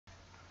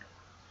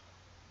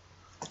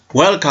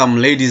Welcome,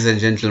 ladies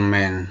and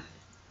gentlemen,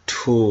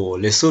 to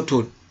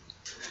Lesotho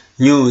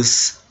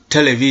News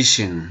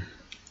Television.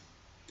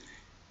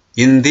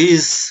 In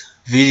this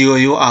video,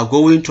 you are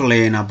going to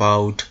learn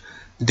about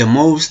the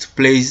most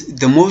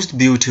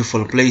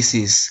beautiful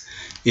places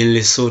in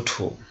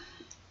Lesotho.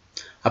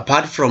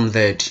 Apart from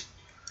that,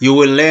 you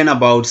will learn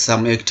about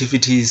some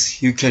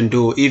activities you can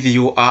do if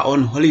you are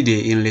on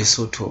holiday in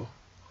Lesotho.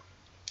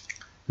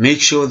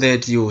 Make sure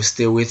that you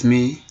stay with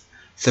me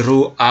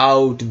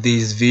throughout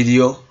this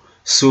video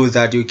so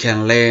that you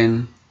can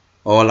learn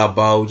all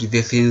about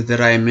the things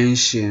that I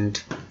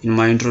mentioned in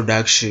my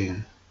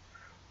introduction.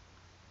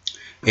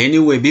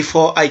 Anyway,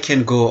 before I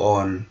can go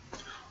on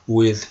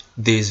with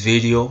this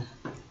video,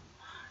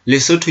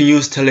 Lesotho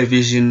News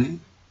Television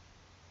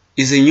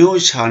is a new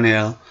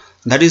channel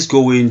that is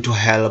going to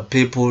help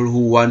people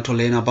who want to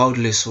learn about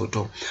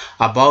Lesotho,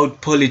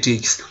 about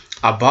politics,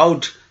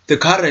 about the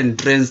current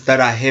trends that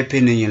are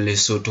happening in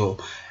Lesotho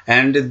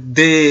and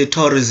the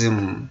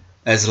tourism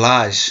as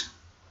large.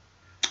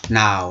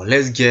 Now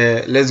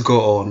let's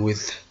go on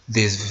with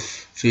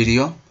this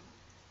video.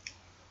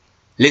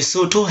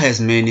 Lesotho has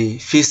many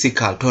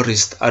physical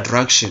tourist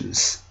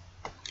attractions.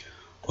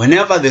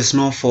 Whenever the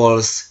snow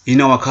falls in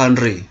our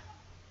country,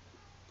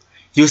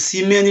 you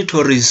see many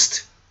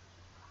tourists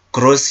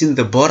crossing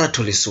the border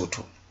to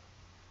Lesotho.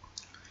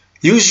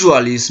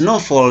 Usually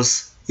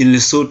snowfalls in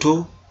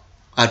Lesotho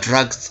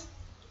attracts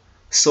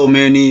so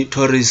many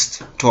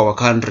tourists to our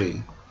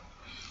country.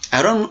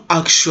 I don't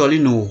actually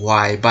know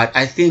why, but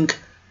I think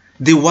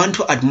they want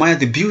to admire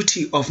the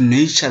beauty of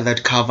nature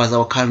that covers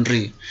our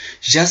country,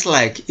 just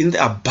like in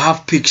the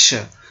above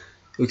picture.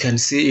 You can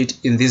see it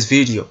in this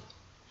video.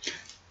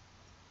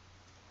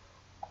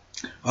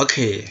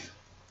 Okay,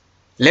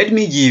 let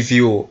me give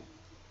you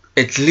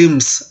a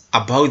glimpse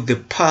about the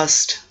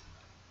past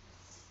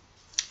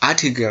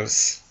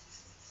articles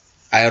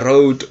I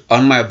wrote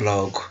on my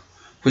blog,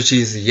 which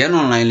is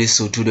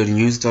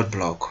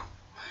yanonlinelesotho.news.blog.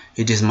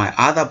 It is my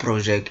other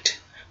project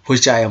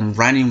which I am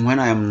running when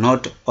I am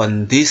not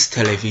on this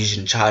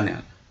television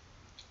channel.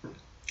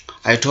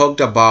 I talked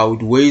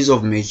about ways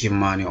of making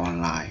money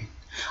online,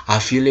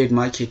 affiliate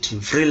marketing,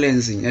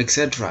 freelancing,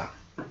 etc.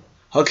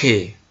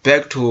 Okay,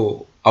 back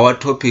to our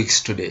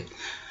topics today.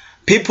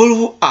 People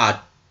who are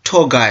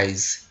tour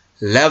guides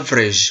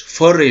leverage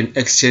foreign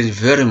exchange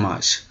very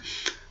much.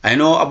 I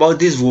know about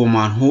this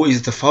woman who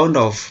is the founder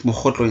of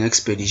Mogotlong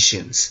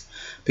Expeditions.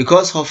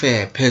 Because of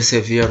her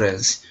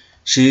perseverance,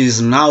 she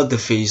is now the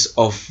face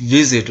of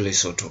Visit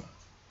Lesotho.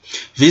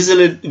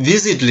 Visit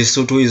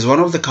Lesotho is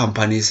one of the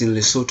companies in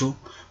Lesotho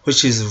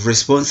which is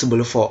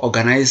responsible for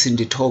organizing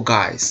the tour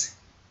guides.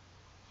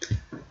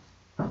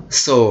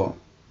 So,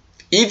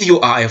 if you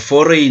are a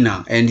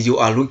foreigner and you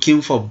are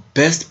looking for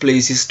best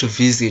places to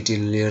visit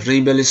in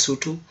Leribe,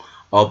 Lesotho,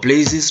 or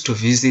places to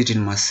visit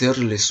in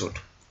Maseru,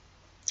 Lesotho,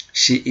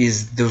 she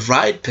is the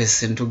right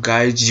person to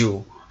guide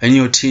you and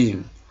your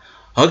team.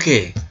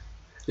 Okay,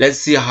 let's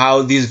see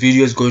how this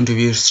video is going to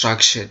be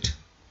structured.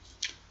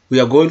 We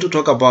are going to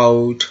talk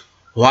about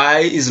why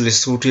is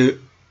Lesotho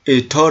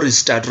a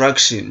tourist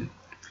attraction,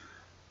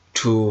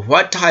 to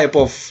what type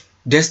of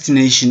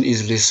destination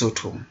is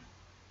Lesotho,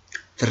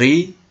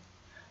 3.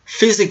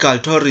 Physical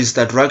tourist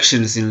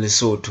attractions in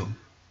Lesotho,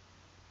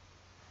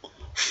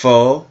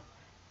 4.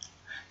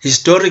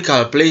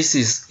 Historical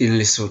places in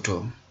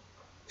Lesotho,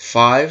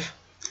 5.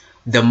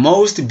 The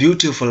most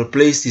beautiful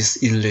places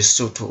in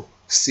Lesotho,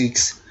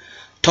 6.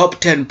 Top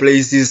 10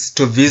 places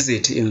to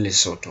visit in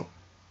Lesotho,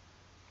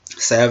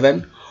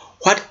 7.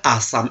 What are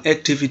some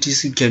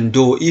activities you can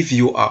do if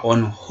you are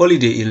on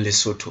holiday in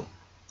Lesotho,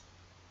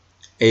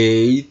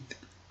 8.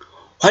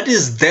 What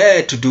is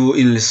there to do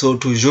in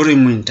Lesotho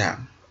during winter,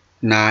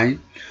 9.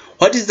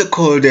 What is the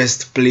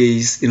coldest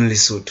place in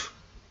Lesotho,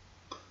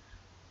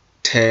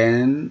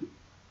 10.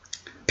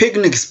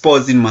 Picnic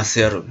spots in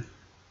Maseru,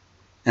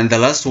 and the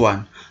last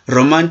one,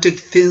 romantic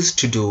things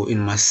to do in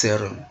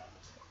Maseru.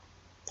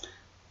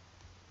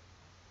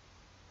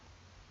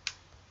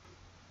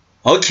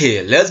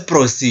 Okay, let's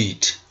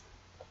proceed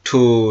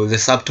to the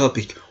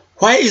subtopic.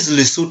 Why is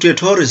Lesotho a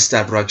tourist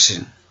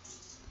attraction?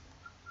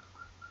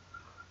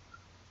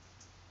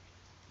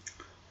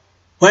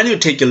 When you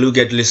take a look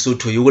at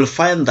Lesotho, you will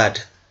find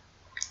that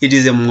it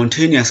is a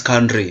mountainous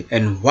country,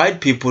 and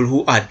white people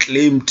who are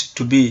claimed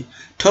to be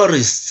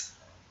tourists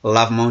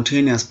love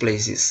mountainous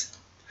places.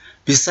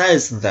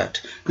 Besides that,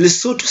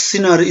 Lesotho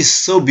scenery is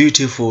so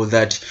beautiful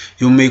that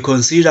you may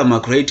consider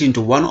migrating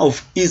to one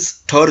of its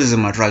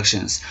tourism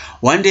attractions.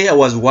 One day I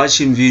was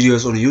watching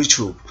videos on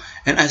YouTube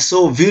and I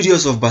saw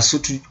videos of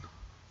Basotho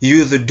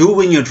youth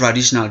doing a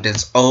traditional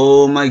dance.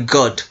 Oh my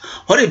God,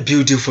 what a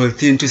beautiful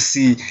thing to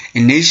see a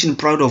nation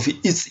proud of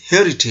its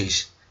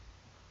heritage.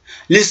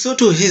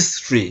 Lesotho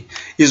history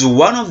is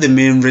one of the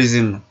main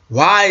reasons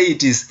why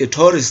it is a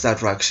tourist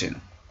attraction.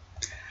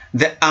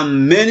 There are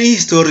many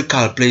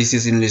historical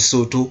places in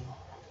Lesotho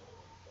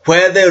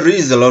where there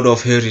is a lot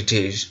of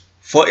heritage.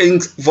 For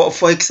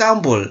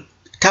example,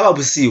 Thaba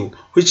Bosiu,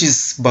 which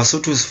is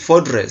Basotho's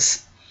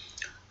fortress.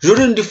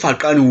 During the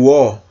Falkland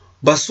War,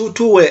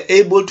 Basotho were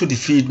able to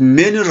defeat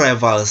many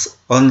rivals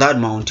on that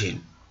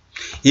mountain.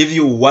 If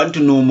you want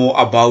to know more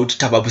about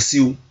Thaba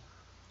Bosiu,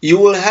 you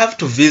will have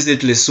to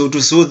visit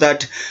Lesotho so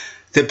that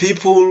the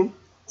people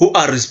who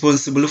are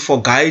responsible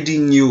for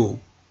guiding you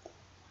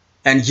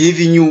and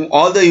giving you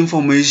all the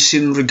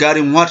information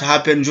regarding what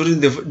happened during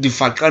the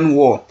Falkland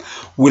War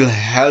will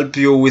help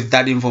you with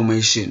that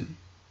information.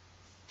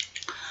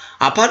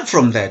 Apart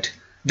from that,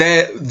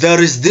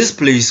 there is this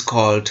place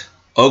called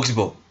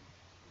Oxbow.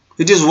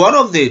 It is one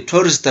of the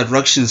tourist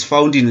attractions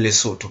found in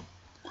Lesotho.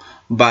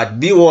 But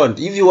be warned,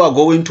 if you are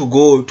going to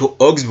go to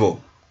Oxbow,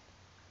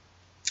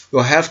 you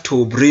have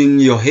to bring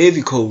your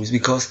heavy coats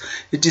because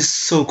it is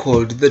so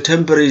cold. The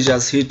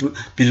temperatures hit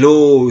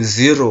below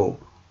zero,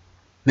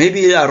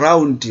 maybe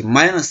around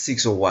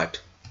 -6 or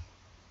what.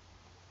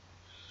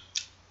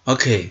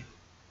 Okay,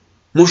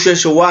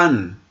 Musheshe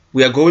 1,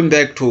 we are going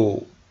back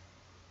to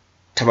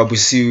Thaba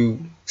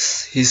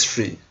Bosiu's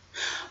history.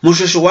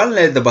 Musheshe 1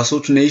 led the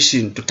Basotho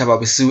nation to Thaba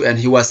Bosiu, and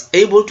he was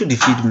able to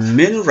defeat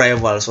many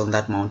rivals on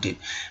that mountain.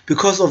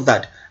 Because of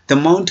that, the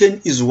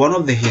mountain is one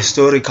of the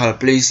historical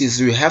places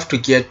you have to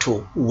get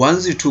to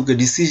once you took a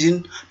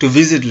decision to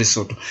visit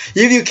Lesotho.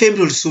 If you came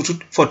to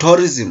Lesotho for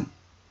tourism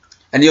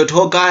and your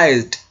tour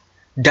guide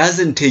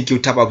doesn't take you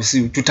to Thaba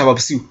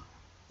Bosiu,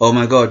 oh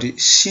my god,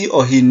 she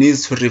or he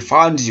needs to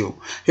refund you.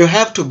 You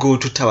have to go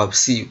to Thaba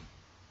Bosiu.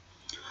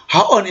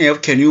 How on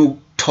earth can you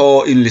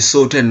tour in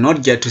Lesotho and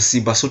not get to see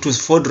Basotho's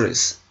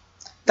fortress?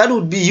 That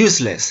would be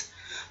useless.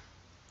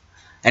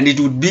 And it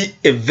would be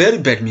a very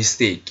bad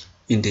mistake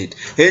indeed.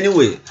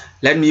 Anyway,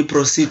 let me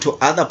proceed to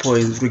other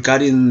points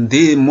regarding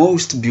the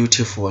most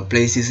beautiful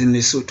places in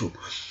Lesotho.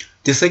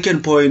 The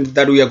second point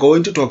that we are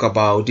going to talk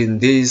about in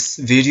this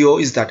video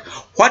is that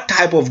what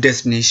type of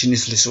destination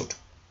is Lesotho?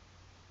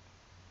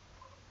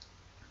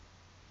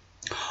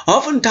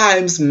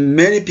 Oftentimes,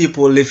 many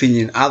people living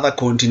in other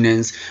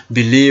continents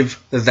believe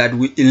that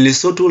in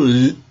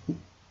Lesotho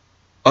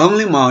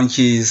only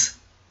monkeys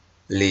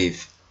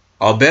live,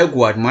 or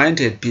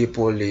backward-minded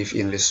people live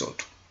in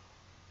Lesotho.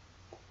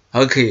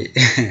 Okay,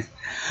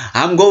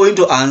 I'm going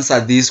to answer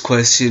this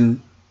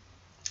question.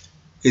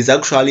 It's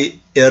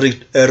actually a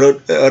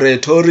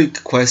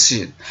rhetoric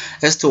question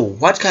as to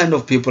what kind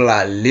of people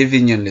are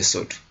living in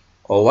Lesotho,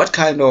 or what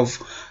kind of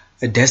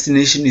a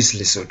destination is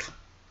Lesotho.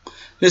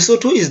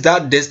 Lesotho is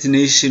that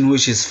destination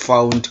which is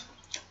found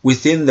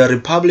within the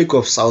Republic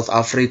of South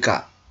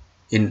Africa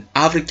in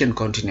African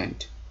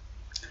continent.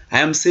 I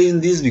am saying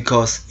this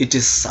because it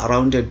is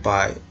surrounded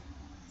by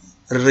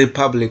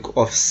Republic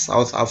of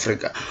South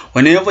Africa.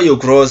 Whenever you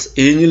cross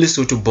any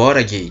Lesotho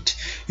border gate,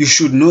 you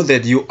should know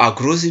that you are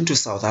crossing to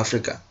South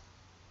Africa.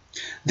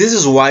 This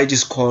is why it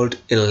is called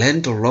a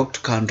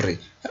landlocked country,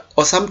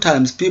 or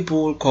sometimes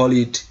people call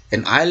it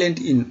an island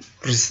in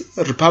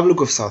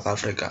Republic of South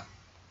Africa.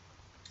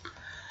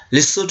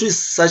 Lesotho is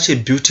such a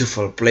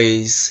beautiful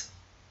place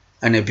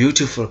and a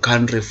beautiful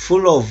country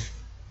full of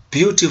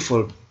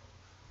beautiful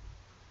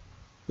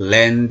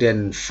land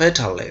and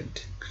fertile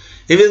land.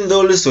 Even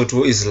though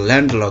Lesotho is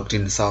landlocked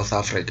in South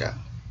Africa,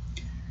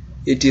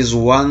 it is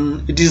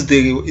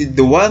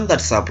the one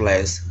that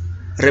supplies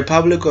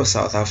Republic of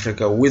South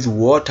Africa with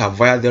water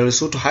via the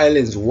Lesotho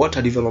Highlands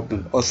Water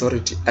Development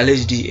Authority,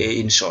 LHDA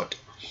in short.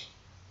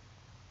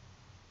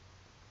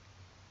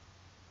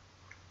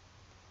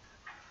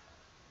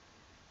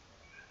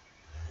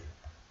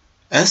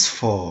 As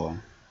for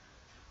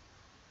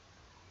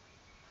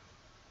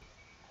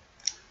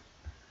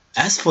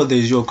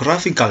the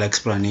geographical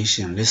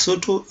explanation,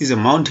 Lesotho is a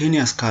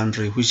mountainous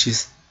country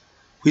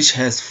which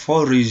has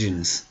 4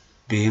 regions,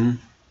 being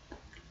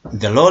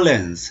the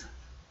lowlands,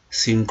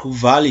 Senqu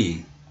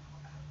Valley,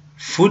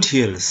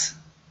 foothills,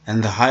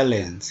 and the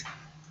highlands.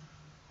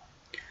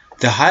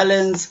 The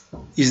highlands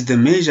is the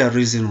major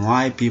reason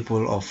why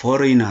people or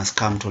foreigners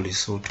come to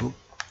Lesotho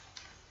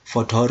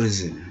for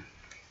tourism.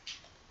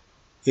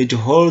 It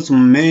holds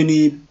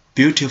many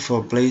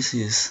beautiful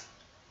places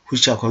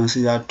which are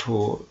considered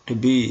to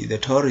be the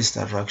tourist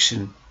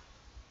attractions.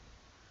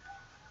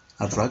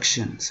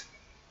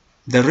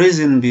 The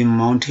reason being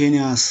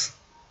mountainous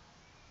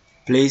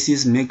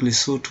places make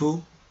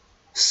Lesotho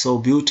so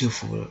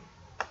beautiful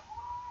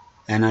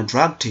and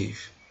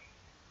attractive.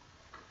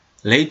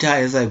 Later,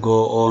 as I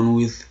go on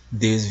with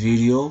this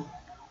video,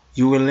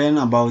 you will learn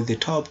about the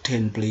top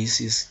 10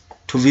 places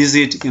to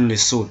visit in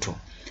Lesotho.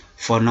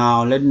 For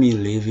now, let me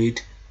leave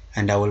it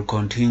and I will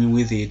continue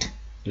with it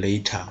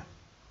later.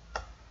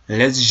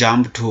 Let's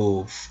jump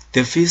to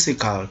the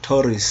physical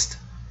tourist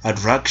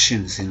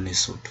attractions in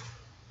Lesotho.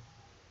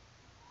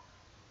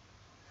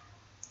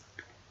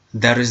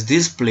 There is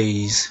this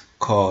place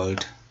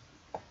called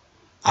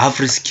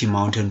Afriski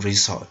Mountain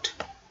Resort.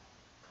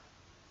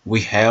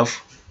 We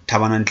have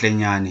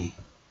Tabanantlenyane,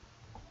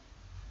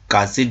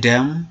 Katsi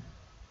Dam,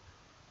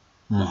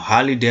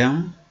 Mohali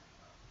Dam,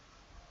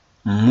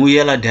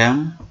 Muyela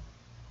Dam,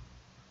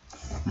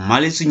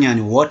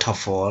 Malitsunyane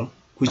Waterfall,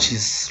 which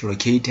is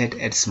located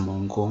at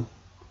Simongo,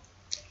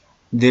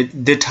 the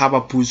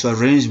Thaba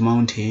Range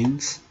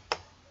Mountains,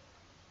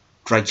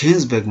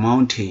 Drakensberg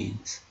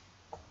Mountains,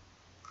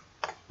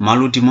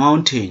 Maluti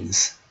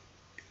Mountains,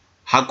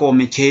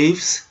 Hakome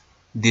Caves.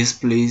 This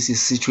place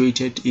is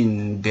situated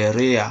in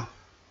Berea.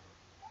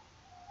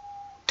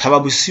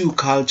 Tababusiu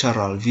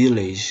Cultural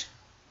Village,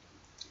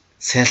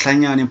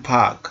 Sehlanyane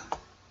Park,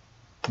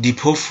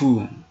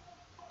 Dipofu,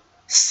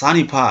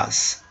 Sunny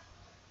Pass,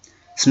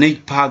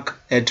 Snake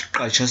Park at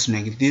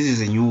Kachasnek. This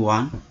is a new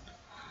one.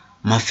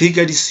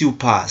 Mafikadisiu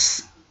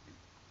Pass,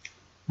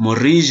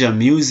 Morija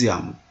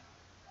Museum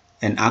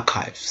and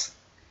Archives,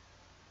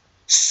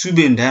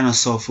 Suben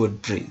Dinosaur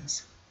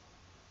Footprints,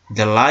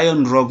 the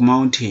Lion Rock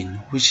Mountain,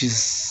 which is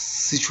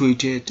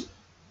situated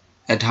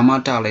at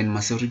Hamatala in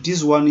Maseru.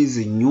 This one is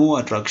a new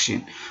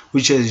attraction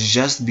which has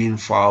just been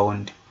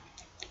found.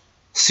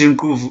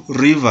 Sinku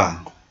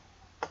River,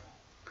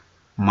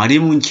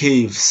 Marimun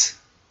Caves.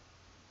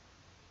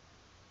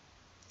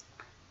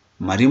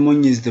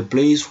 Marimun is the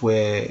place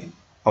where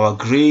our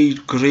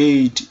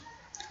great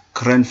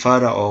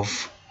grandfather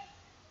of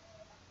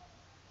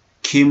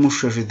King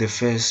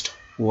Mushashu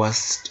I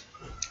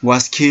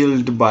was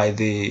killed by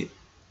the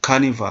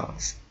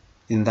carnivores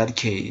in that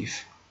cave.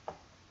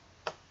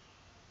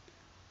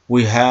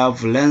 We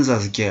have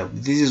Lenza's Gap.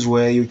 This is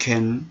where you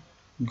can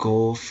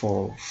go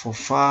for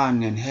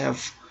fun and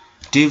have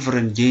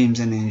different games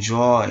and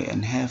enjoy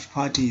and have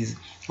parties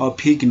or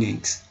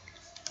picnics.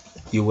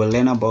 You will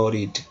learn about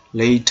it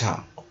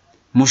later.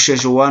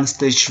 Mushashu I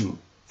statue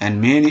and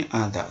many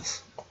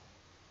others.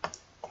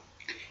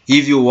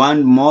 If you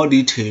want more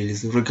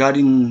details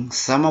regarding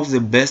some of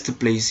the best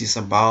places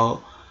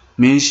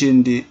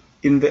mentioned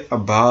in the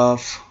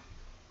above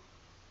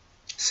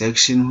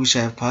section which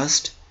I have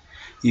passed,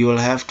 you will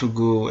have to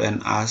go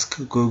and ask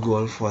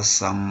Google for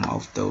some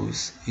of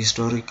those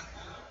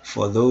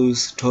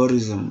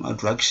tourism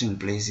attraction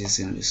places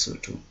in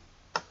Lesotho.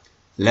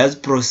 Let's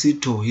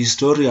proceed to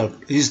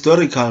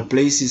historical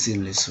places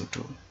in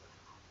Lesotho.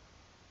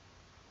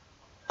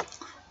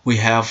 We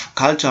have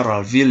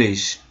Cultural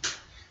Village,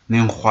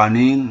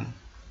 Menkgwaneng,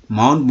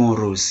 Mount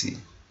Morosi,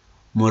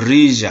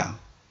 Morija,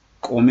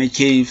 Kome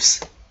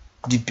Caves,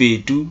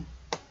 Dipetu,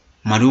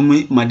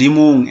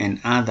 Madimong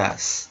and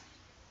others.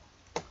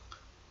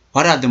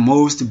 What are the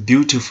most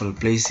beautiful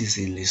places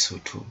in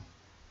Lesotho?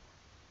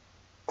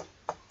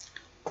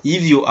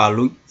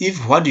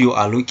 If what you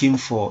are looking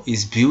for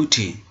is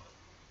beauty,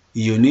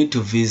 you need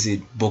to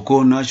visit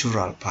Boko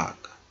Natural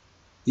Park.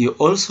 You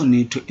also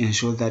need to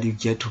ensure that you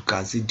get to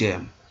Kazi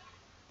Dam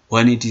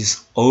when it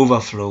is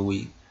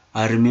overflowing.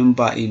 I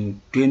remember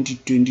in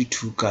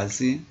 2022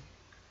 Kazi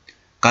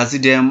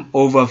Dam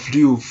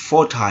overflew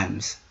 4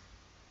 times,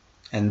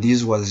 and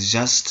this was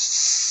just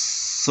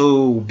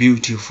so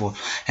beautiful,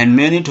 and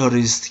many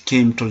tourists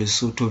came to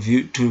Lesotho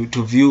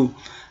to view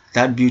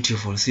that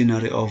beautiful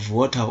scenery of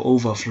water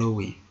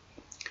overflowing.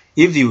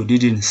 If you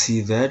didn't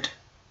see that,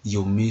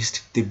 you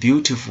missed the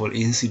beautiful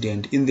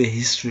incident in the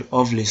history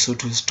of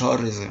Lesotho's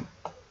tourism.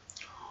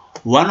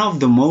 One of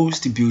the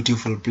most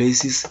beautiful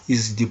places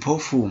is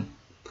Dipofu.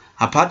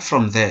 Apart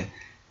from there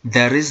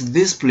is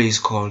this place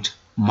called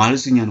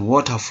Malsunyan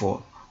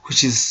Waterfall,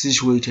 which is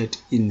situated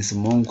in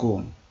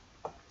Simongo.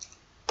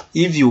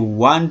 If you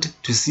want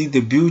to see the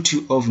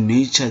beauty of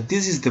nature,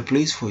 this is the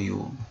place for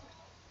you.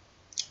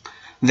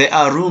 There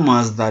are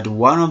rumors that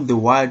one of the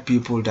white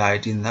people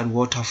died in that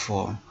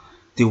waterfall.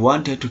 They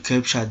wanted to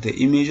capture the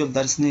image of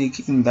that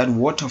snake in that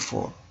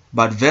waterfall,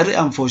 but very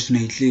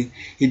unfortunately,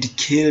 it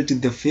killed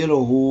the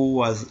fellow who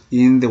was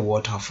in the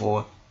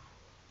waterfall.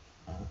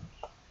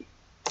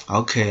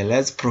 Okay,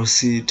 let's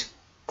proceed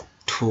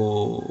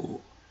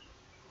to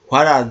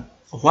what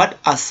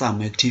are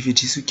some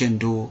activities you can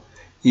do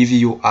if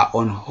you are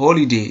on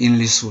holiday in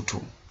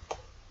Lesotho.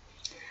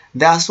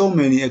 There are so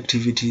many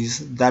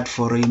activities that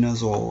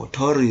foreigners or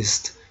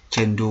tourists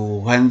can do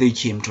when they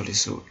came to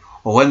Lesotho,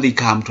 or when they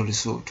come to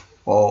Lesotho,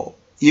 or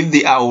if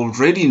they are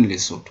already in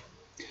Lesotho.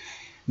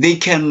 They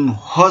can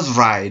horse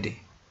ride,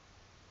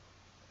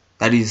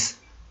 that is,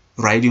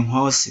 riding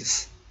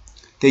horses.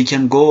 They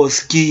can go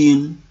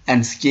skiing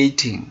and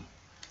skating.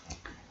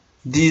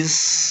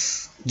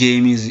 This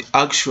game is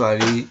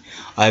actually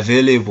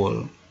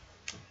available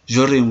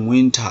during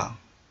winter.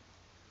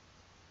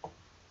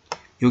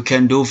 You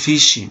can do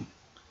fishing.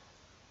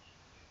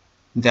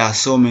 There are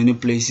so many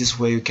places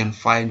where you can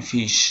find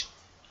fish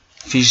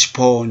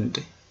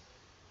pond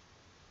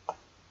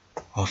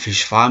or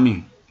fish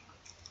farming.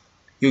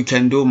 You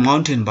can do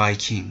mountain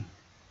biking.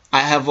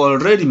 I have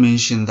already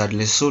mentioned that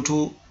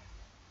Lesotho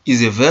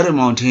is a very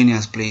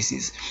mountainous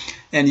place,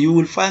 and you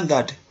will find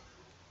that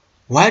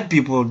white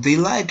people, they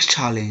like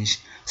challenge,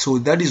 so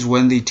that is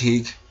when they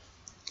take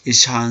a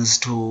chance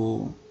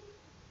to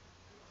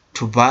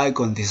bike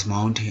on these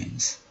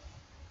mountains.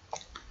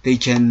 They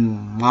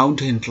can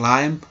mountain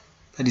climb,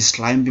 that is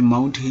climbing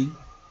mountain.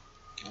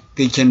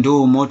 They can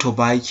do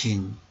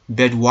motorbiking,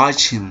 bird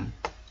watching.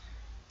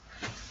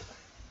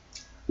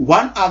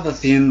 One other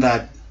thing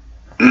that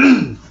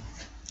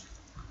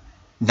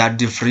that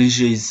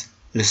differentiates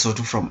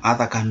Lesotho from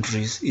other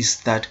countries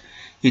is that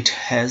it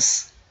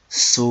has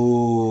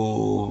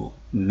so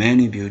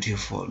many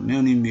beautiful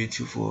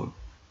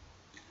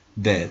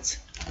birds.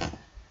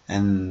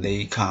 and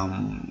they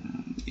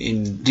come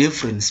in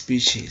different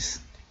species.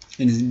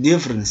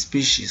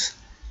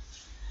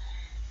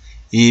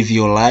 If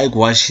you like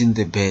watching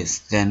the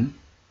birds, then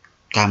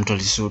come to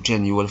Lesotho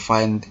and you will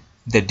find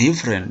the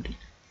different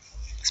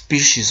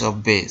species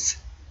of birds.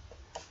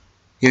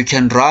 You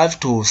can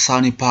drive to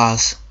Sunny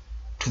Pass,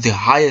 to the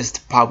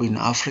highest pub in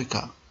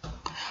Africa.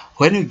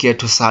 When you get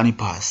to Sunny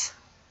Pass,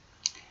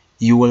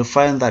 you will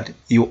find that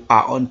you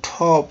are on the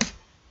top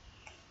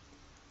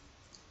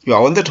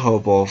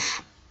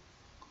of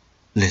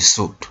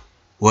Lesotho.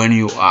 When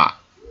you are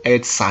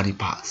at Sunny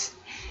Pass,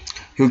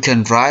 you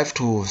can drive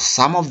to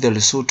some of the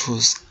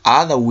Lesotho's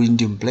other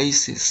windy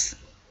places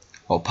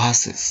or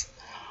passes.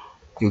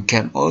 You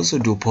can also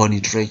do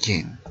pony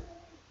trekking.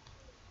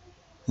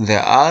 The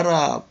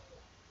other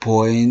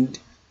point,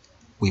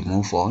 we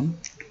move on.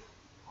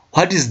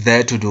 What is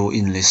there to do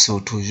in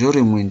Lesotho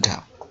during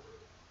winter?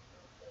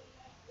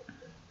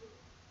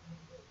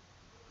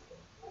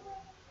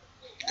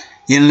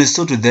 In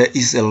Lesotho, there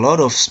is a lot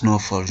of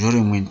snowfall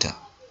during winter.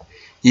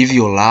 If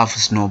you love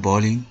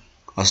snowballing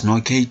or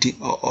snow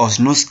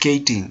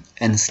skating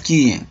and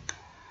skiing,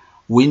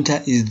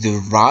 winter is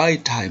the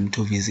right time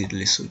to visit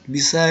Lesotho.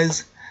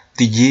 Besides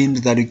the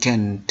games that you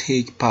can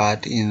take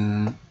part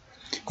in,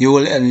 you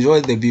will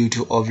enjoy the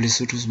beauty of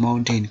Lesotho's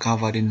mountain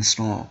covered in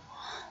snow.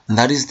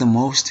 That is the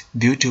most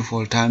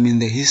beautiful time in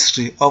the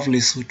history of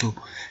Lesotho.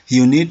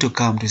 You need to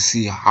come to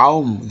see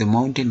how the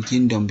mountain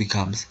kingdom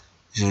becomes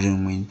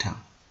during winter.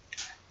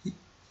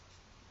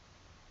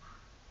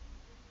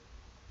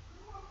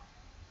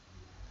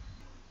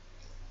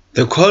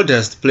 The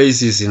coldest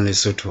places in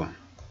Lesotho.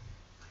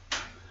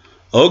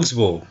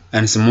 Oxbow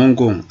and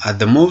Semongong are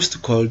the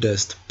most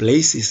coldest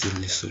places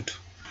in Lesotho.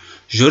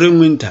 During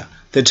winter,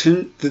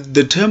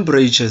 the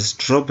temperatures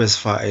drop as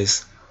far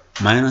as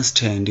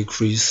 -10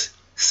 degrees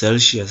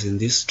Celsius in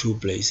these two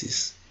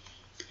places.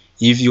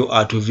 If you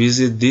are to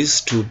visit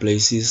these two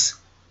places,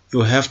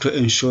 you have to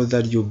ensure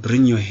that you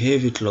bring your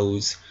heavy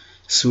clothes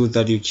so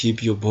that you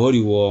keep your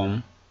body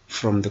warm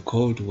from the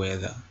cold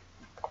weather.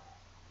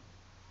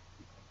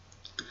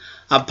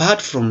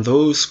 Apart from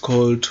those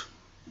cold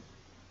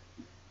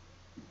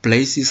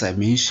places I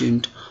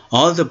mentioned,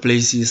 all the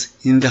places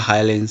in the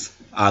highlands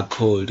are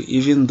cold,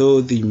 even though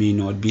they may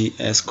not be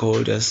as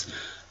cold as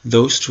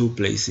those two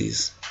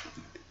places.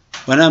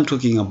 When I'm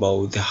talking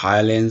about the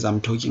highlands,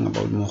 I'm talking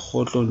about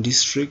Mokgotlong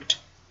district,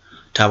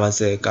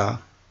 Tabaseka,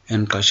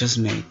 and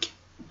Kashasnek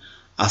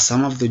are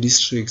some of the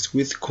districts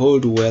with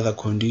cold weather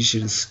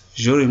conditions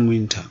during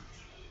winter.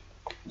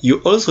 You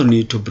also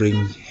need to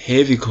bring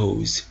heavy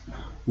coats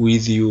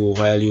with you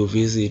while you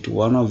visit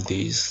one of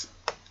these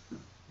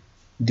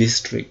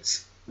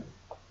districts.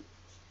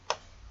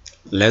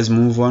 Let's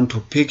move on to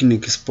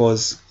picnic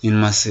spots in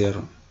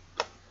Maseru.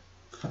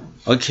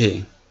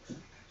 Okay,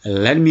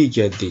 let me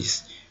get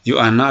this.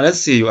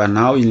 Let's say you are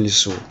now in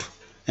Lesotho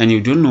and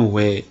you don't know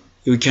where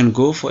you can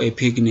go for a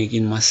picnic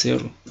in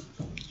Maseru.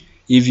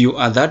 If you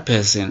are that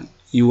person,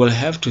 you will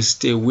have to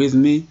stay with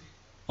me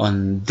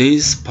on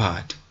this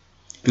part,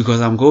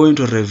 because I'm going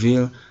to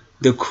reveal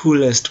the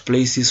coolest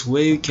places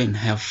where you can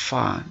have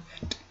fun.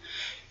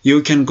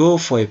 You can go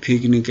for a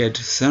picnic at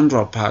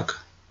Central Park.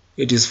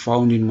 It is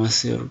found in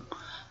Maseru.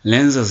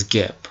 Lenzas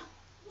Gap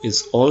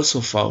is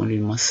also found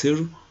in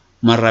Maseru.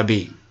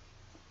 Marabe,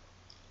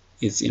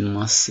 it's in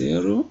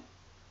Maseru.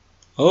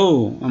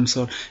 Oh, I'm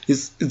sorry.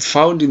 It's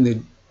found in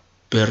the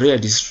Berea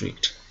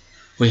district.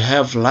 We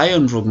have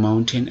Lion Rock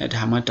Mountain at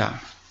Hamata.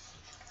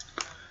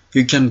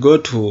 You can go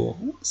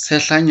to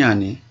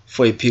Sehlanyane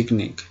for a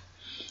picnic.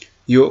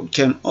 You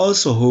can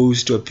also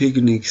host your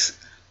picnics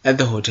at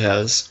the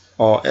hotels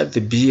or at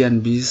the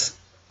B&Bs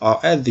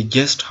or at the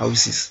guest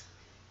houses.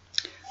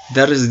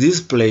 There is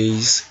this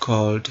place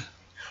called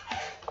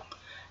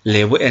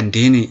Lebo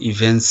Ndini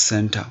Events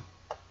Center.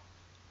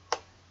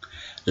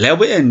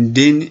 Lebo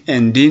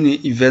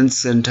Ndini Events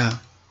Center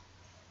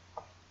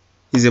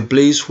is a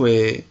place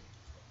where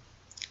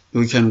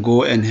you can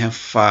go and have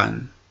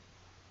fun.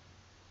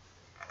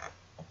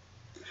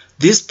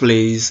 This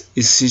place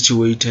is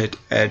situated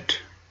at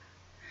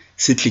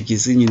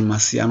Sitlikizing in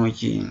Masiano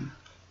King.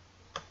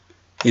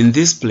 In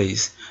this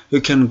place, you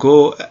can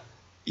go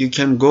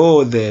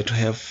there to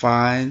have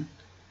fun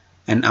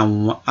and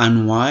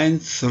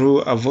unwind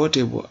through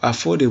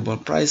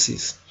affordable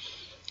prices.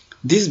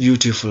 This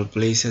beautiful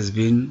place has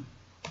been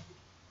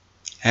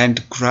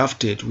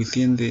handcrafted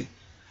within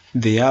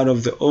the yard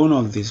of the owner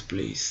of this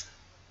place.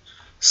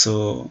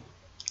 So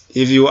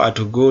if you are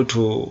to go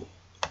to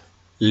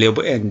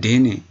Lebo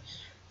Ndini,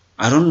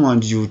 I don't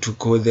want you to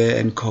go there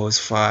and cause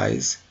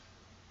fights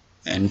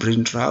and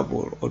bring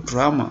trouble or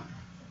drama.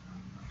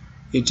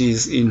 It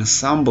is in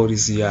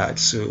somebody's yard,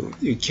 so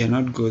you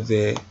cannot go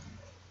there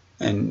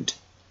and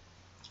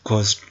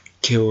cause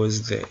chaos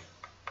there.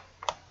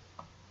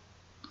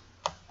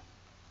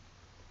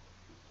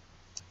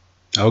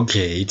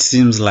 Okay, it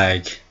seems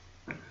like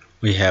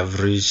we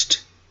have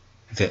reached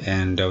the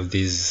end of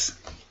this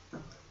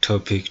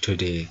topic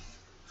today.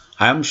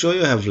 I am sure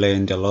you have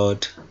learned a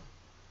lot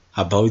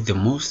about the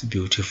most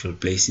beautiful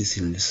places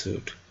in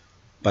Lesotho.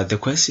 But the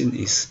question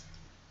is,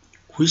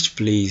 which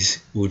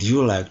place would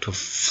you like to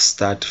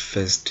start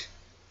first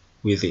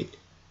with it?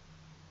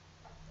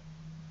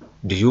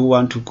 Do you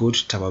want to go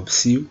to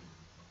Tababsiu,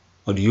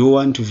 or do you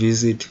want to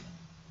visit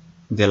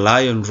the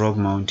Lion Rock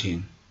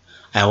Mountain?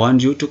 I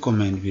want you to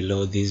comment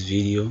below this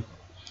video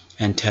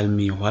and tell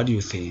me what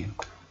you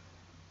think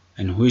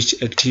and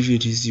which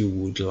activities you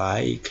would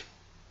like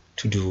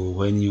to do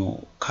when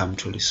you come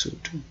to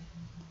Lesotho.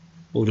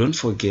 Oh, don't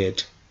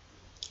forget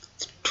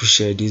to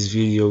share this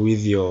video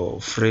with your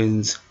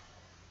friends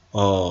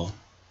or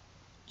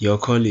your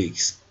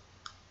colleagues.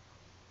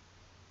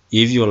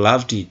 If you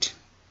loved it,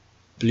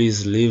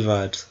 please leave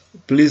us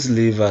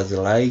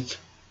a like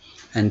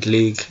and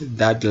click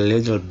that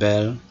little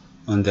bell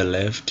on the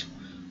left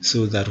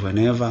so that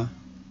whenever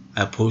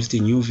I post a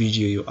new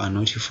video, you are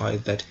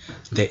notified that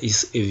there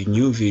is a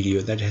new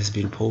video that has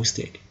been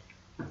posted.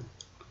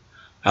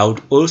 I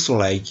would also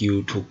like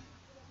you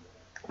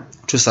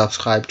to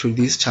subscribe to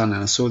this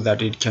channel so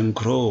that it can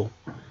grow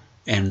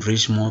and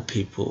reach more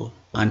people.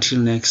 Until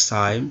next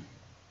time,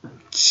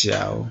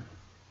 ciao,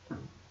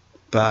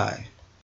 bye.